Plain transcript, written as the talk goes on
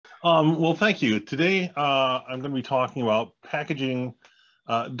Well, thank you. Today, I'm going to be talking about packaging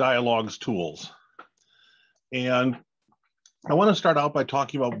Dyalog's tools. And I want to start out by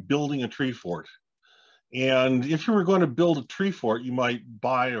talking about building a tree fort. And if you were going to build a tree fort, you might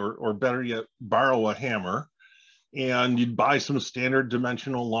buy, or better yet, borrow a hammer. And you'd buy some standard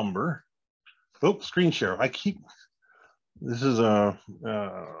dimensional lumber. Oh, screen share. This is hang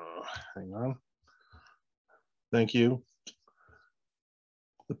on. Thank you.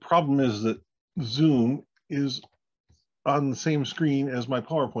 The problem is that Zoom is on the same screen as my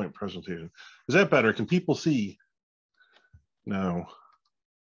PowerPoint presentation. Is that better? Can people see? No.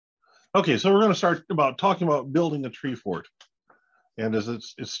 Okay, so we're going to start talking about building a tree fort. And as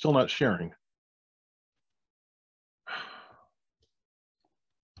it's still not sharing.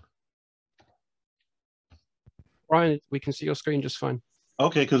 Ryan, we can see your screen just fine.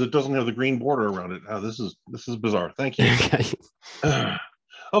 Okay, because it doesn't have the green border around it. This is bizarre. Thank you. Okay.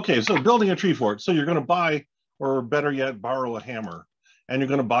 Okay, so building a tree fort. So you're going to buy, or better yet, borrow a hammer, and you're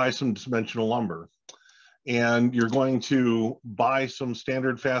going to buy some dimensional lumber, and you're going to buy some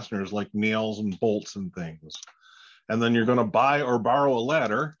standard fasteners like nails and bolts and things, and then you're going to buy or borrow a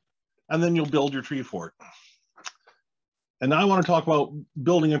ladder, and then you'll build your tree fort. And now I want to talk about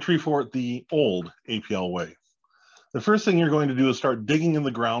building a tree fort the old APL way. The first thing you're going to do is start digging in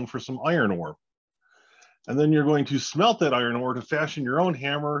the ground for some iron ore. And then you're going to smelt that iron ore to fashion your own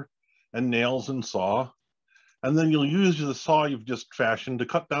hammer and nails and saw. And then you'll use the saw you've just fashioned to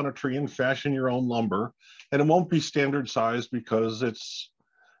cut down a tree and fashion your own lumber. And it won't be standard size because it's,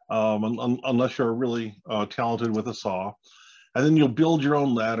 unless you're really talented with a saw. And then you'll build your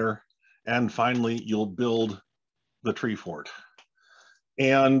own ladder. And finally, you'll build the tree fort.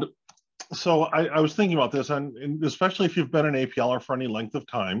 And so I was thinking about this, and especially if you've been an APLer for any length of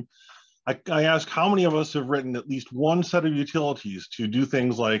time, I ask how many of us have written at least one set of utilities to do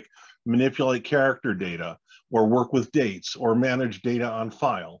things like manipulate character data, or work with dates, or manage data on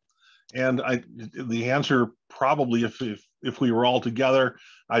file. And the answer probably, if we were all together,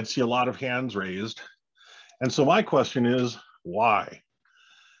 I'd see a lot of hands raised. And so my question is, why?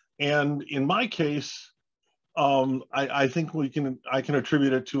 And in my case, I think I can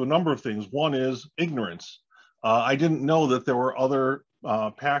attribute it to a number of things. One is ignorance. I didn't know that there were other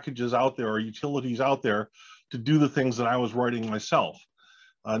packages out there or utilities out there to do the things that I was writing myself.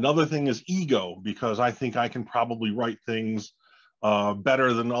 Another thing is ego, because I think I can probably write things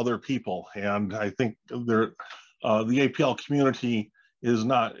better than other people. And I think the APL community is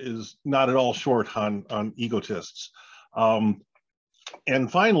not at all short on egotists. And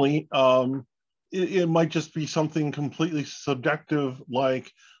finally, it might just be something completely subjective,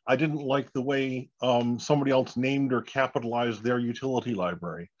 like I didn't like the way somebody else named or capitalized their utility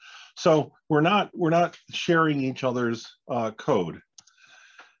library. So we're not sharing each other's code.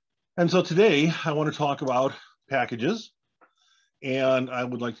 And so today I want to talk about packages, and I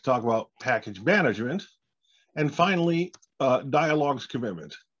would like to talk about package management, and finally, Dyalog's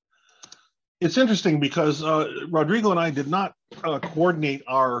commitment. It's interesting because Rodrigo and I did not coordinate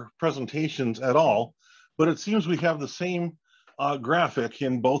our presentations at all, but it seems we have the same graphic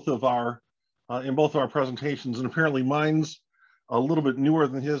in both of our presentations, and apparently mine's a little bit newer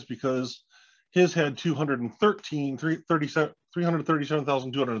than his because his had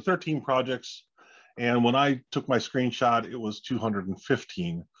 337,213 projects, and when I took my screenshot, it was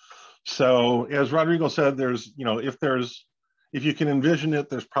 215. So as Rodrigo said, there's, if you can envision it,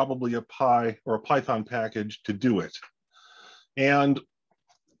 there's probably a Py or a Python package to do it. And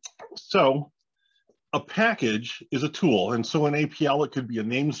so a package is a tool. And so in APL, it could be a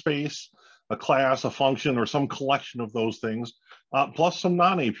namespace, a class, a function, or some collection of those things, plus some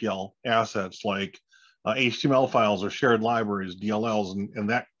non-APL assets like HTML files or shared libraries, DLLs, and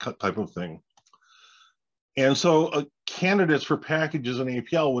that type of thing. And so candidates for packages in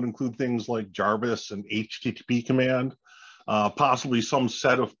APL would include things like Jarvis and HTTP command, possibly some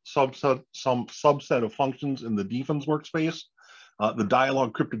subset of functions in the defense workspace, the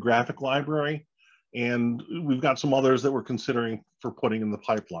Dyalog cryptographic library, and we've got some others that we're considering for putting in the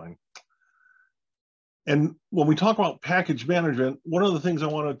pipeline. And when we talk about package management, one of the things I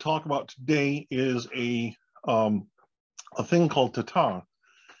want to talk about today is a thing called Tatin.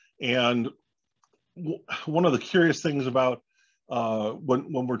 And one of the curious things about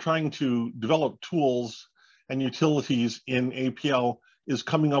when we're trying to develop tools and utilities in APL is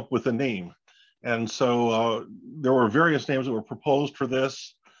coming up with a name. And so there were various names that were proposed for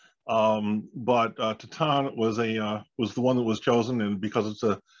this, but Tatin was the one that was chosen, and because it's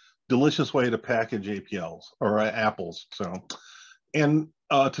a delicious way to package APLs or apples. So, and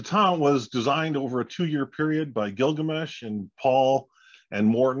Tatin was designed over a 2-year period by Gilgamesh and Paul and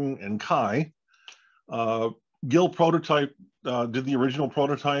Morton and Kai. Gil prototype did the original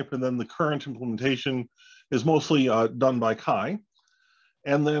prototype, and then the current implementation is mostly done by Kai.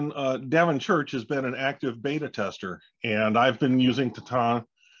 And then Davin Church has been an active beta tester, and I've been using Tatin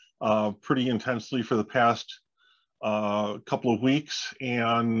pretty intensely for the past couple of weeks.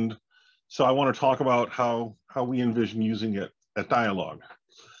 And so I want to talk about how we envision using it at Dyalog.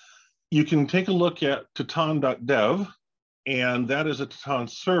 You can take a look at tatin.dev, and that is a Tatin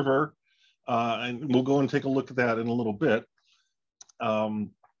server, and we'll go and take a look at that in a little bit.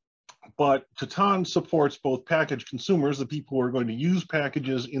 But Tatin supports both package consumers, the people who are going to use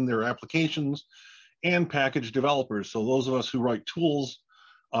packages in their applications, and package developers. So those of us who write tools,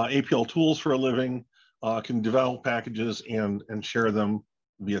 APL tools for a living, can develop packages and share them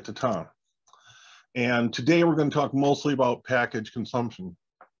via Tatin. And today we're going to talk mostly about package consumption.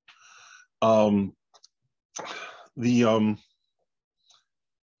 So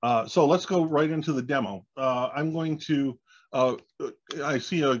let's go right into the demo. I'm going to, I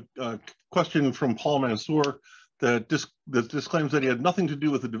see a question from Paul Mansour that disclaims that he had nothing to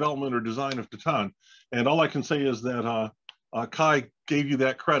do with the development or design of Tatin. And all I can say is that Kai gave you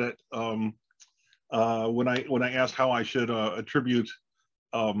that credit when I asked how I should attribute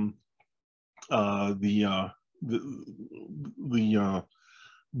the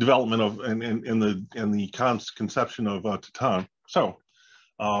development of and the conception of Tatin.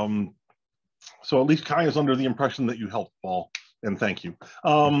 So at least Kai is under the impression that you helped, Paul, and thank you.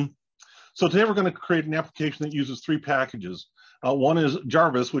 So today we're going to create an application that uses 3 packages. One is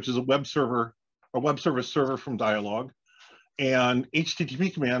Jarvis, which is a web service server from Dyalog, and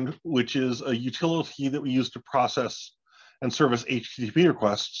HTTP command, which is a utility that we use to process and service HTTP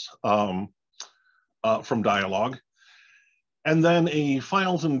requests from Dyalog. And then a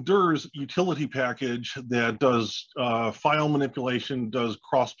files and DIRs utility package that does file manipulation, does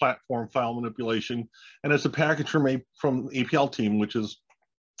cross-platform file manipulation, and it's a package from APL Team, which is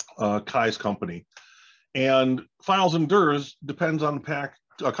Kai's company. And files and DIRs depends on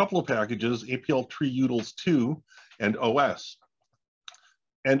a couple of packages, APL Utils 2 and OS.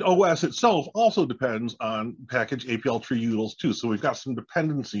 And OS itself also depends on package APL Utils 2. So we've got some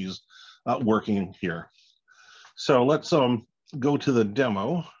dependencies working here. So let's go to the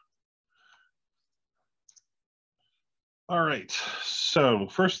demo. All right, so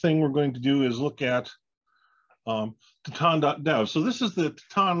first thing we're going to do is look at Tatin.dev. So this is the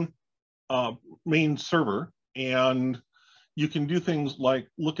Tatin main server, and you can do things like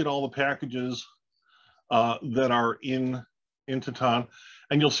look at all the packages that are in Tatin,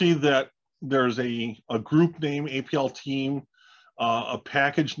 and you'll see that there's a group name, APL Team, a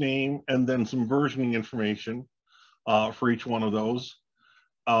package name, and then some versioning information for each one of those.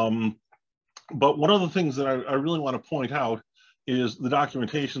 But one of the things that I really want to point out is the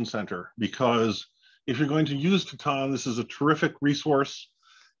documentation center, because if you're going to use Tatin, this is a terrific resource,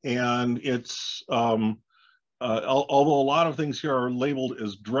 and it's, although a lot of things here are labeled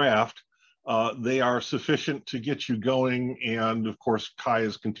as draft, they are sufficient to get you going, and of course Kai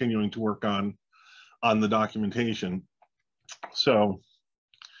is continuing to work on the documentation. So,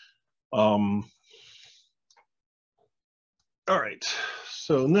 all right,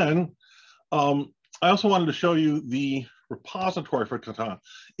 so then I also wanted to show you the repository for Tatin.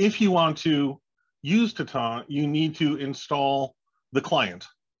 If you want to use Tatin, you need to install the client.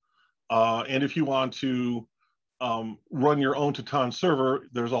 And if you want to run your own Tatin server,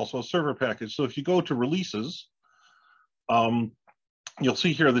 there's also a server package. So if you go to releases, you'll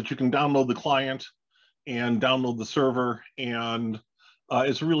see here that you can download the client and download the server. And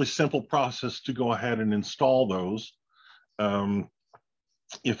it's a really simple process to go ahead and install those.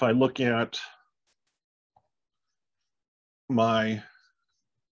 If I look at my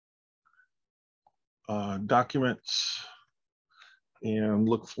documents and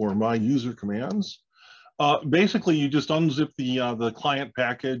look for my user commands, basically you just unzip the client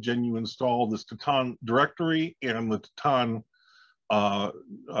package and you install this Tatin directory and the Tatin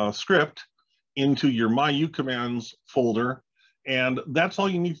script into your my ucommands folder, and that's all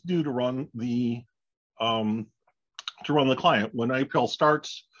you need to do to run the client. When APL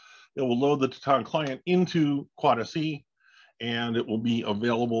starts, it will load the Tatin client into Quad SE, and it will be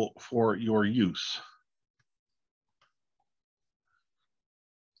available for your use.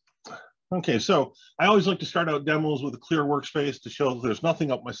 Okay, so I always like to start out demos with a clear workspace to show that there's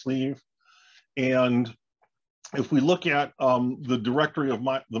nothing up my sleeve. And if we look at the directory of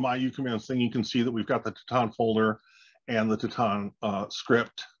the my ucommands thing, you can see that we've got the Tatin folder and the Tatin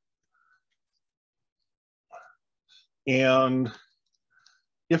script. And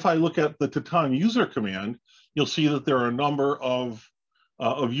if I look at the Tatin user command, you'll see that there are a number of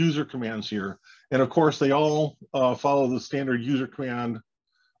of user commands here. And of course, they all follow the standard user command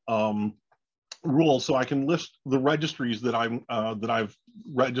rules. So I can list the registries that I've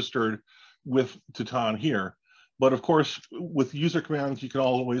registered with Tatin here. But of course, with user commands, you can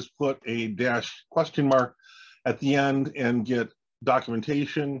always put a dash question mark at the end and get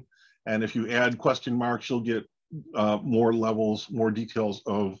documentation. And if you add question marks, you'll get more levels of detail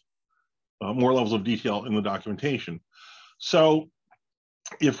in the documentation. So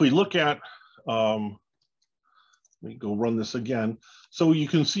if we look at, let me go run this again. So you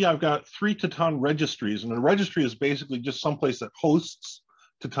can see I've got 3 Tatin registries, and a registry is basically just someplace that hosts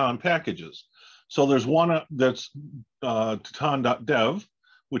Tatin packages. So there's one that's tatin.dev,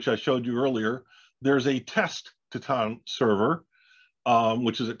 which I showed you earlier. There's a test Tatin server,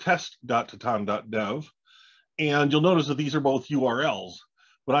 which is at test.tatin.dev. And you'll notice that these are both URLs.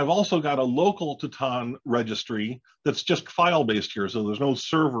 But I've also got a local Tatin registry that's just file-based here. So there's no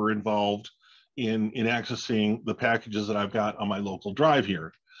server involved in accessing the packages that I've got on my local drive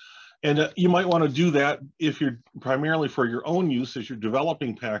here. And you might want to do that if you're primarily for your own use as you're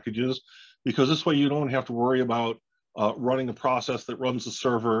developing packages, because this way you don't have to worry about running a process that runs the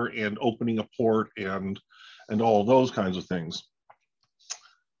server and opening a port and all of those kinds of things.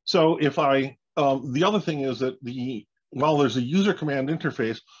 So if the other thing is that while there's a user command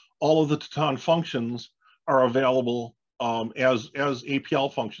interface, all of the Tatin functions are available as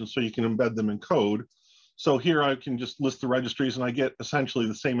APL functions, so you can embed them in code. So here I can just list the registries and I get essentially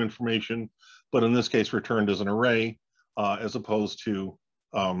the same information, but in this case returned as an array as opposed to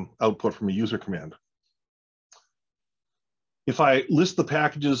output from a user command. If I list the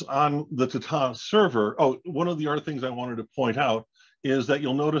packages on the Tatin server, one of the other things I wanted to point out is that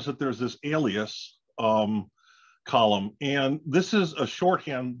you'll notice that there's this alias column, and this is a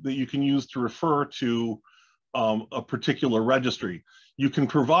shorthand that you can use to refer to a particular registry. You can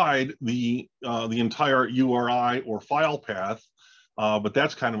provide the entire URI or file path, but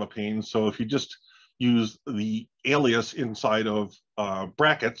that's kind of a pain. So if you just use the alias inside of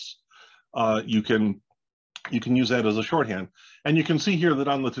brackets, you can use that as a shorthand. And you can see here that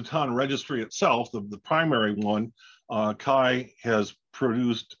on the Tatin registry itself, the primary one, Kai has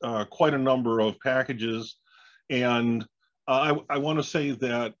produced quite a number of packages. And I want to say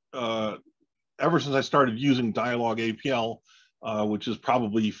that ever since I started using Dyalog APL, which is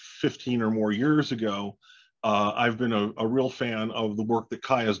probably 15 or more years ago, I've been a real fan of the work that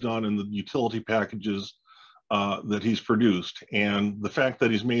Kai has done in the utility packages that he's produced. And the fact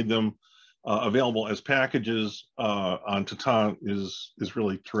that he's made them available as packages on Tatin is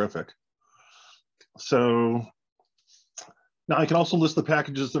really terrific. So now I can also list the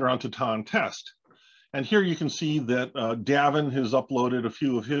packages that are on Tatin test. And here you can see that Davin has uploaded a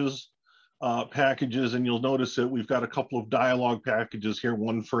few of his packages, and you'll notice that we've got a couple of dialog packages here,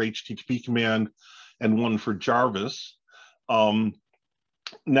 one for HTTP command and one for Jarvis.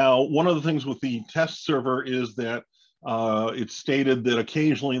 Now, one of the things with the test server is that it's stated that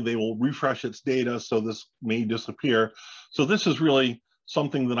occasionally they will refresh its data, so this may disappear. So this is really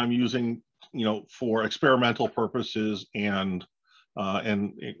something that I'm using, for experimental purposes and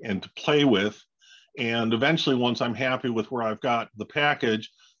to play with. And eventually, once I'm happy with where I've got the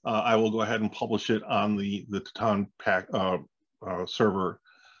package, I will go ahead and publish it on the Tatin server,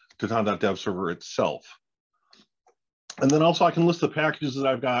 Tatin.dev server itself. And then also I can list the packages that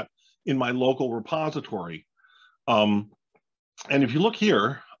I've got in my local repository. And if you look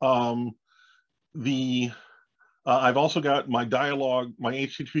here, I've also got my Dyalog, my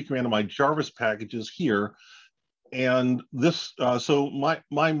HTTP command, and my Jarvis packages here. And this, so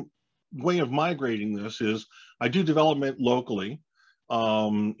my way of migrating this is I do development locally,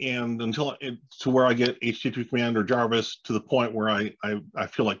 and until to where I get HTTP command or Jarvis to the point where I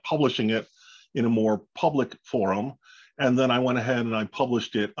feel like publishing it in a more public forum. And then I went ahead and I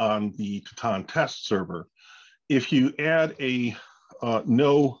published it on the Tatin test server. If you add a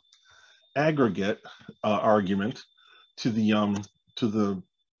no aggregate argument to the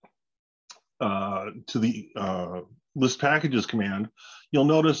list packages command, you'll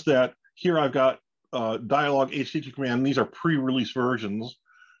notice that here I've got Dyalog HTTP command. These are pre-release versions.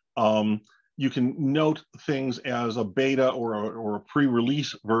 You can note things as a beta or a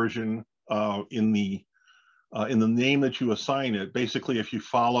pre-release version in the name that you assign it. Basically, if you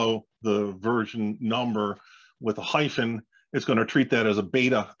follow the version number with a hyphen, it's going to treat that as a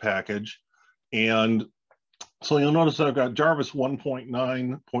beta package. And so you'll notice that I've got Jarvis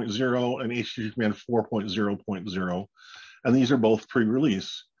 1.9.0 and HTTP command 4.0.0, and these are both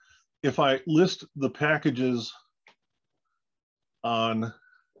pre-release. If I list the packages on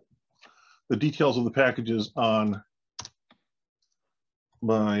the details of the packages on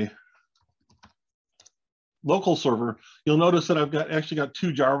my local server, you'll notice that I've actually got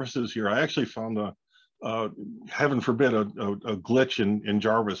two Jarvises here. I actually found heaven forbid, a glitch in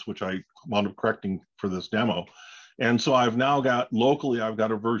Jarvis, which I wound up correcting for this demo. And so I've now got, locally, I've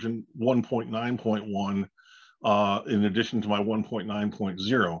got a version 1.9.1 in addition to my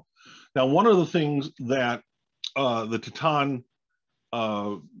 1.9.0. Now, one of the things that the Tatin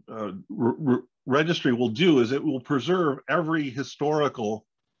registry will do is it will preserve every historical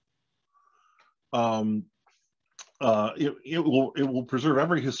it will preserve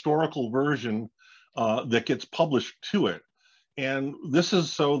every historical version that gets published to it. And this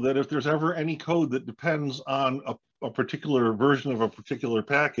is so that if there's ever any code that depends on a particular version of a particular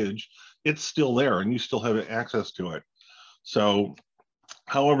package, it's still there and you still have access to it. So,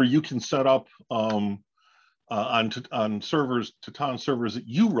 however, you can set up on servers, Tatin servers that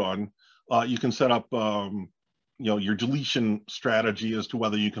you run, you can set up your deletion strategy as to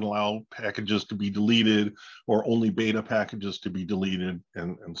whether you can allow packages to be deleted or only beta packages to be deleted,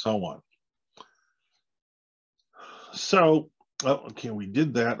 and so on. So, okay, we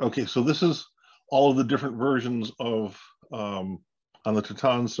did that. Okay, so this is all of the different versions of on the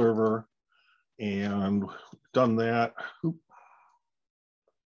Tatin server, and we've done that.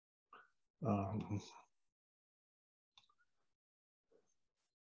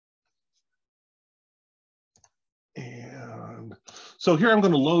 And so here I'm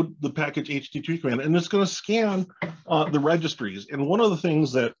going to load the package HTTP command, and it's going to scan the registries. And one of the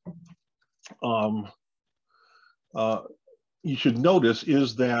things that you should notice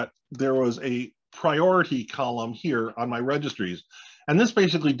is that there was a priority column here on my registries. And this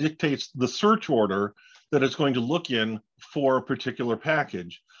basically dictates the search order that it's going to look in for a particular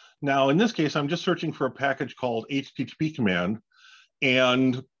package. Now, in this case, I'm just searching for a package called HTTP command.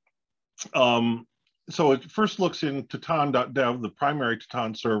 And so it first looks in tatin.dev, the primary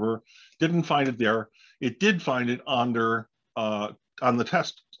Tatin server, didn't find it there. It did find it under on the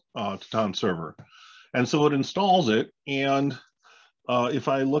test Tatin server. And so it installs it. And if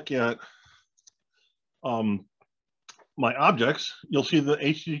I look at my objects, you'll see the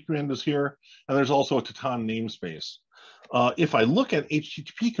HTTP command is here, and there's also a Tatin namespace. If I look at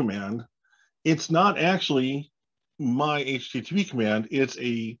HTTP command, it's not actually my HTTP command, it's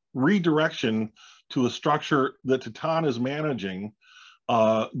a redirection to a structure that Tatin is managing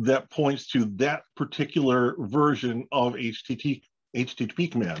that points to that particular version of HTTP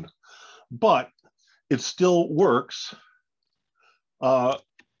command. But it still works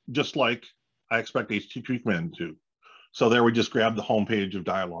just like I expect HTTP command to. So there we just grab the homepage of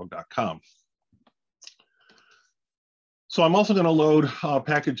Dyalog.com. So I'm also going to load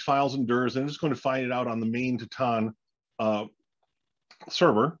package files and DIRs, and it's going to find it out on the main Tatin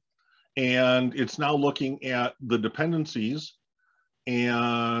server. And it's now looking at the dependencies,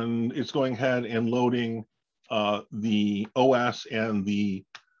 and it's going ahead and loading the OS and the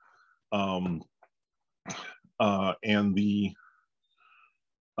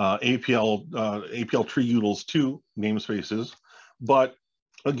APL tree utils 2 namespaces. But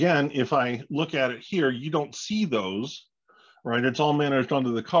again, if I look at it here, you don't see those, right? It's all managed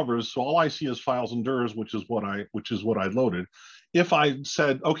under the covers. So all I see is files and DIRs, which is what I loaded. If I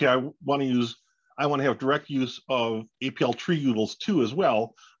said, okay, I want to have direct use of APL tree utils 2 as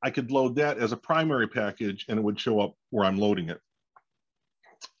well, I could load that as a primary package and it would show up where I'm loading it.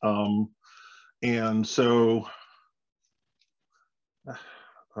 And so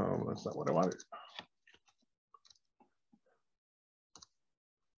that's not what I wanted.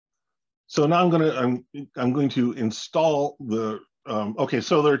 So now I'm going to install the, okay,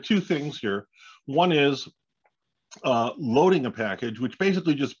 so there are 2 things here. One is loading a package, which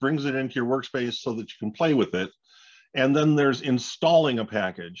basically just brings it into your workspace so that you can play with it. And then there's installing a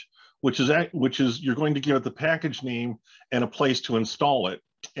package, which is you're going to give it the package name and a place to install it.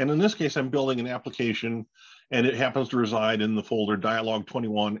 And in this case, I'm building an application, and it happens to reside in the folder Dyalog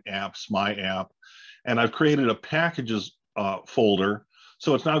 21 apps, my app. And I've created a packages folder.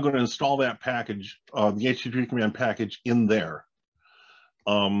 So it's now going to install that package, the HTTP command package in there.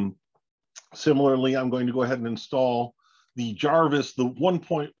 Similarly, I'm going to go ahead and install the Jarvis, the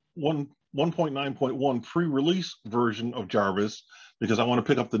 1.9.1 pre-release version of Jarvis, because I want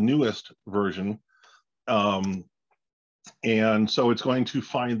to pick up the newest version. And so it's going to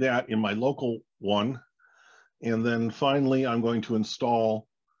find that in my local one. And then finally, I'm going to install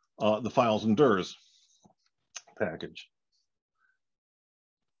the files and DIRs package.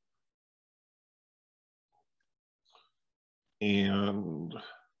 And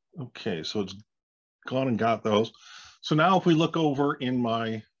okay, so it's gone and got those. So now if we look over in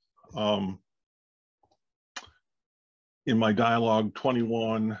my in my Dyalog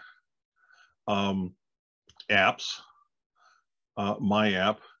 21 apps, my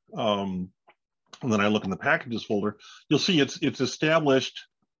app, and then I look in the packages folder, you'll see it's established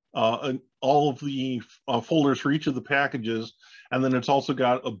all of the folders for each of the packages, and then it's also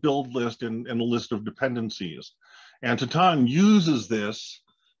got a build list and a list of dependencies. And Tatin uses this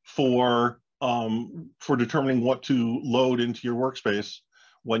for determining what to load into your workspace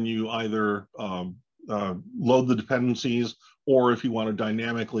when you either load the dependencies, or if you want to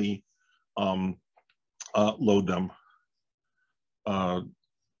dynamically load them.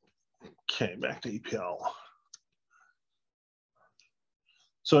 Okay, back to APL.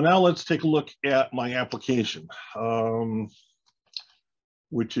 So now let's take a look at my application,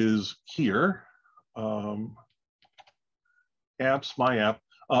 which is here. Apps, my app.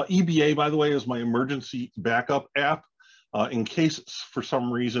 EBA, by the way, is my emergency backup app. In case for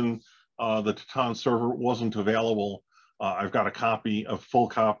some reason the Tatin server wasn't available, I've got a full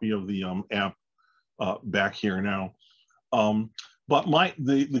copy of the app back here now. But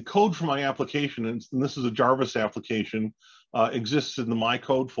the code for my application, and this is a Jarvis application, exists in the My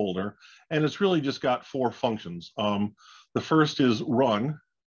Code folder, and it's really just got 4 functions. The first is run,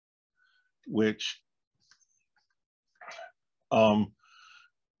 which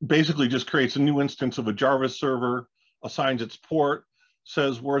basically just creates a new instance of a Jarvis server, assigns its port,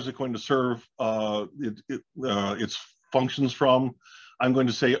 says where is it going to serve its functions from. I'm going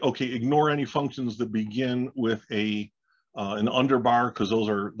to say, okay, ignore any functions that begin with an underbar, because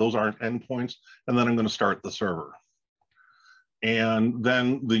those aren't endpoints, and then I'm going to start the server. And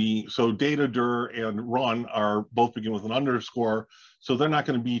then so data, dir, and run are both begin with an underscore, so they're not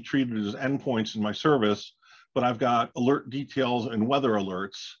going to be treated as endpoints in my service, but I've got alert details and weather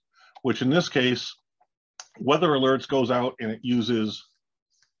alerts, which in this case, weather alerts goes out and it uses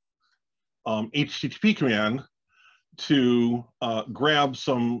HTTP command to grab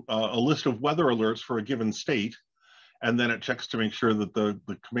a list of weather alerts for a given state, and then it checks to make sure that the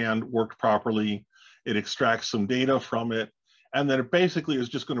command worked properly. It extracts some data from it, and then it basically is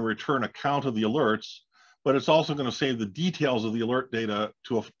just going to return a count of the alerts, but it's also going to save the details of the alert data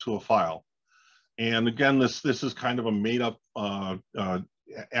to a file. And again, this is kind of a made-up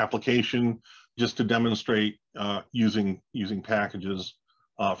application just to demonstrate using packages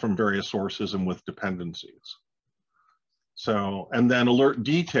from various sources and with dependencies. So, and then alert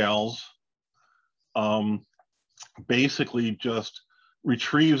details basically just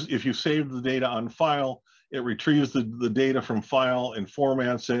retrieves, if you save the data on file, it retrieves the data from file and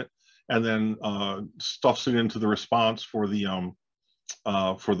formats it, and then stuffs it into the response for the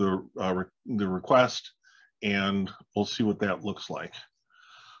request, and we'll see what that looks like.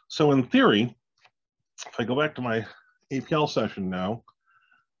 So in theory, if I go back to my APL session now,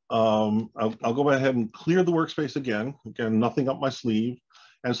 I'll go ahead and clear the workspace again. Again, nothing up my sleeve,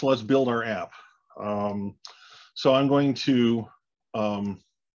 and so let's build our app. So I'm going to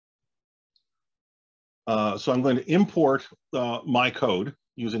import my code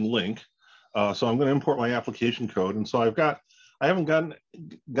using link. So I'm going to import my application code, and so I haven't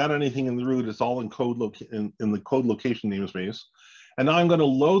got anything in the root. It's all in in the code location namespace, and now I'm going to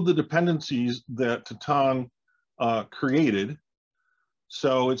load the dependencies that Tatin created.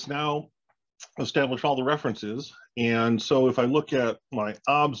 So it's now established all the references, and so if I look at my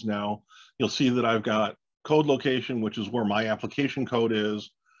obs now, you'll see that I've got code location, which is where my application code is,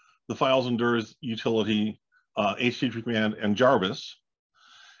 the files and dirs utility, HTTP command, and Jarvis.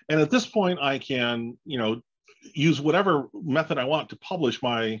 And at this point, I can, use whatever method I want to publish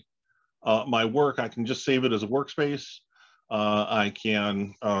my my work. I can just save it as a workspace. I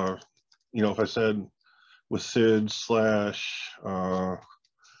can, if I said with SID /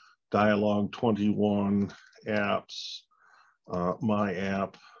 Dyalog 21 apps, my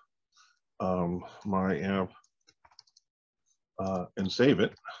app, and save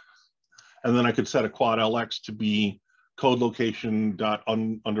it. And then I could set a quad LX to be code location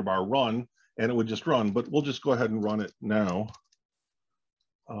 _underbar run, and it would just run, but we'll just go ahead and run it now.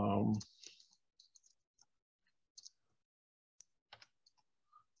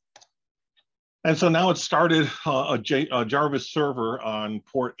 And so now it started a Jarvis server on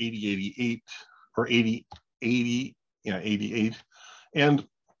port 8088 or 8080, 88. And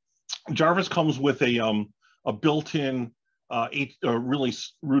Jarvis comes with a built-in really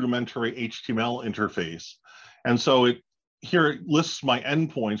rudimentary HTML interface. And so here it lists my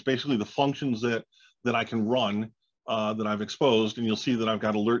endpoints, basically the functions that I can run that I've exposed. And you'll see that I've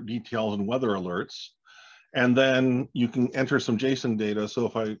got alert details and weather alerts. And then you can enter some JSON data. So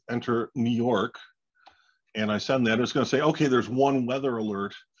if I enter New York and I send that, it's going to say, okay, there's one weather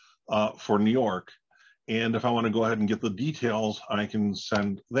alert for New York. And if I want to go ahead and get the details, I can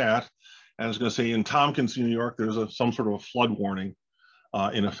send that. And I was going to say in Tompkins, New York, there's some sort of a flood warning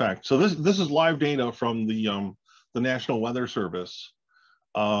in effect. So this is live data from the National Weather Service.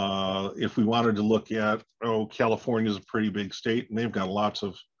 If we wanted to look at, California is a pretty big state, and they've got lots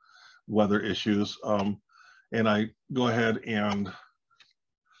of weather issues. And I go ahead and,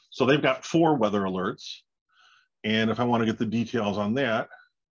 so they've got 4 weather alerts. And if I want to get the details on that,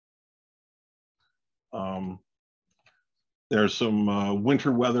 there's some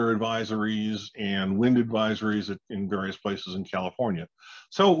winter weather advisories and wind advisories in various places in California.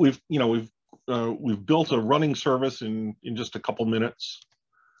 So we've built a running service in just a couple minutes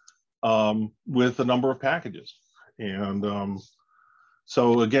with a number of packages. And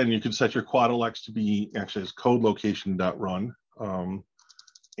so again, you can set your quadlex to be actually as code location.run,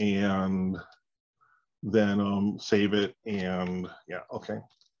 and then save it. And yeah, okay.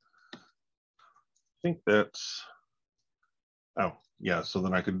 I think that's, oh yeah, so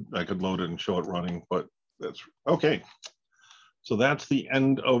then I could load it and show it running, but that's okay. So that's the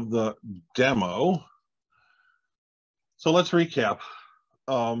end of the demo. So let's recap.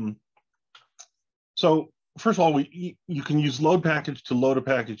 So first of all, you can use load package to load a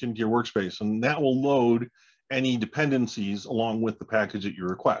package into your workspace, and that will load any dependencies along with the package that you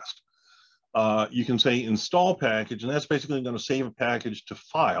request. You can say install package, and that's basically going to save a package to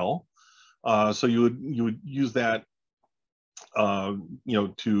file. So you would use that, to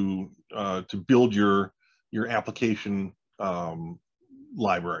build your application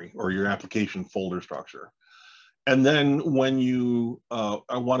library or your application folder structure. And then when you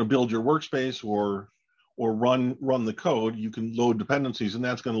want to build your workspace or run the code, you can load dependencies, and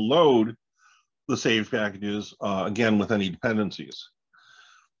that's going to load the saved packages again with any dependencies.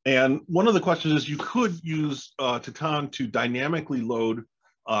 And one of the questions is you could use Tatin to dynamically load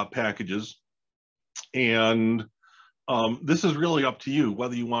packages, and this is really up to you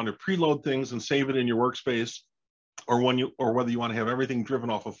whether you want to preload things and save it in your workspace, or whether you want to have everything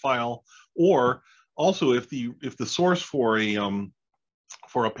driven off a file, or also if the source for a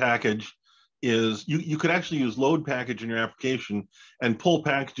package is you could actually use load package in your application and pull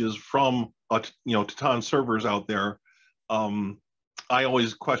packages from Tatin servers out there. I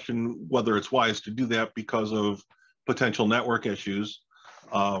always question whether it's wise to do that because of potential network issues,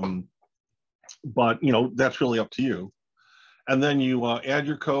 but that's really up to you. And then you add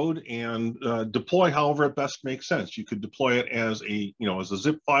your code and deploy however it best makes sense. You could deploy it as a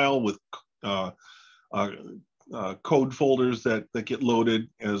zip file with code folders that get loaded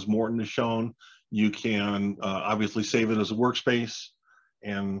as Morton has shown. You can obviously save it as a workspace,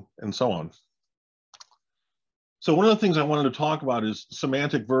 and so on. So one of the things I wanted to talk about is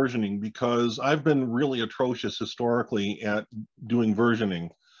semantic versioning, because I've been really atrocious historically at doing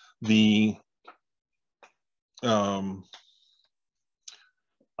versioning.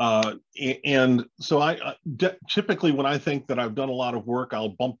 And so I typically, when I think that I've done a lot of work, I'll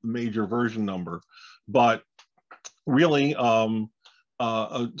bump the major version number. But really,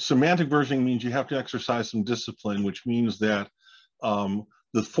 semantic versioning means you have to exercise some discipline, which means that the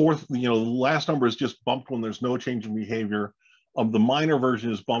last number is just bumped when there's no change in behavior. The minor version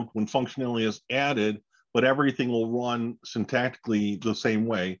is bumped when functionality is added, but everything will run syntactically the same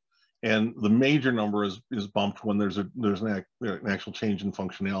way. And the major number is bumped when there's an actual change in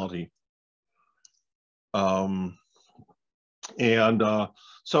functionality. And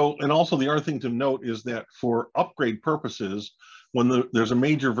also the other thing to note is that for upgrade purposes, when there's a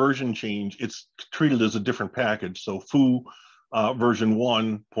major version change, it's treated as a different package. So foo version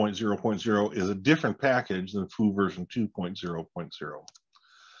 1.0.0 is a different package than foo version 2.0.0.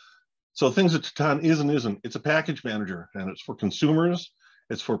 So things that Tatin is and isn't, it's a package manager, and it's for consumers,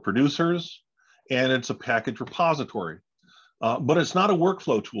 it's for producers, and it's a package repository. But it's not a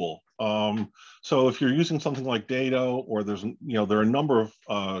workflow tool. So if you're using something like Dado, or there are a number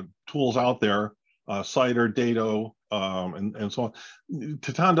of tools out there, Cider, Dado, and so on,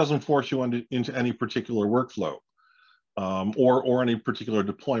 Tatin doesn't force you into any particular workflow or any particular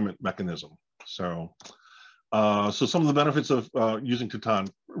deployment mechanism. So some of the benefits of using Tatin: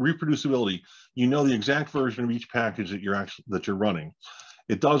 reproducibility. You know the exact version of each package that you're running.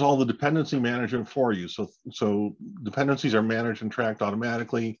 It does all the dependency management for you. So dependencies are managed and tracked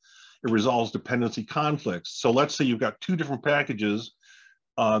automatically. It resolves dependency conflicts. So let's say you've got 2 different packages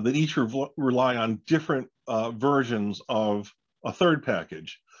that each rely on different versions of a third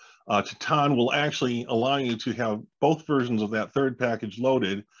package. Tatin will actually allow you to have both versions of that third package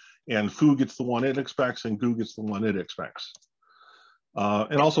loaded, and foo gets the one it expects and goo gets the one it expects.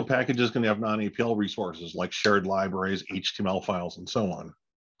 And also packages can have non-APL resources like shared libraries, HTML files, and so on.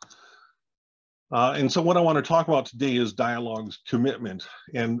 And so what I want to talk about today is Dyalog's commitment.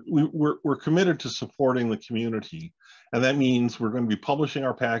 And we're committed to supporting the community. And that means we're going to be publishing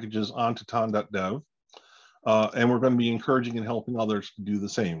our packages on Tatin.dev. And we're going to be encouraging and helping others to do the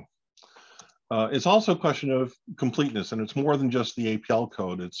same. It's also a question of completeness, and it's more than just the APL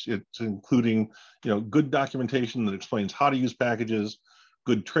code. It's including, good documentation that explains how to use packages,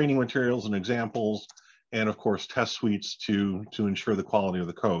 good training materials and examples, and of course test suites to ensure the quality of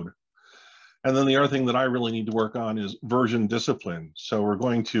the code. And then the other thing that I really need to work on is version discipline. So we're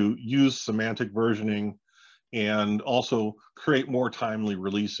going to use semantic versioning and also create more timely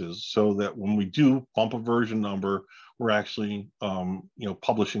releases so that when we do bump a version number, we're actually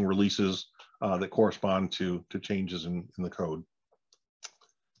publishing releases that correspond to changes in the code.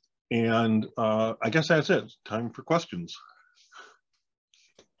 And I guess that's it. Time for questions.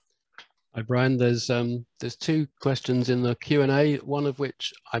 Hi, Brian. There's two questions in the Q&A, one of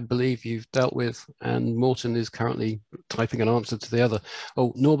which I believe you've dealt with, and Morten is currently typing an answer to the other.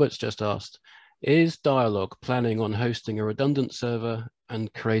 Oh, Norbert's just asked, is Dyalog planning on hosting a redundant server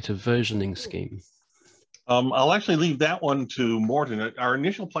and create a versioning scheme? I'll actually leave that one to Morten. Our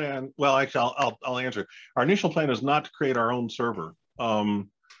initial plan, well, actually, I'll answer. Our initial plan is not to create our own server.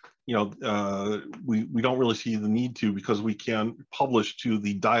 We don't really see the need to, because we can publish to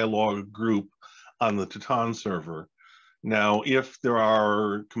the Dyalog group on the Tatin server. Now, if there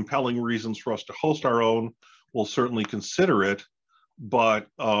are compelling reasons for us to host our own, we'll certainly consider it. But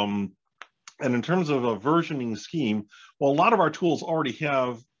and in terms of a versioning scheme, well, a lot of our tools already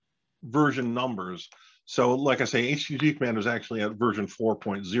have version numbers. So like I say, HTTP command is actually at version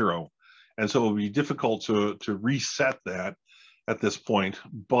 4.0. And so it would be difficult to reset that at this point.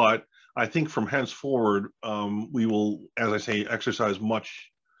 But I think from henceforward, we will, as I say, exercise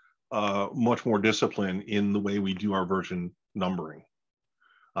much more discipline in the way we do our version numbering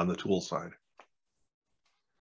on the tool side.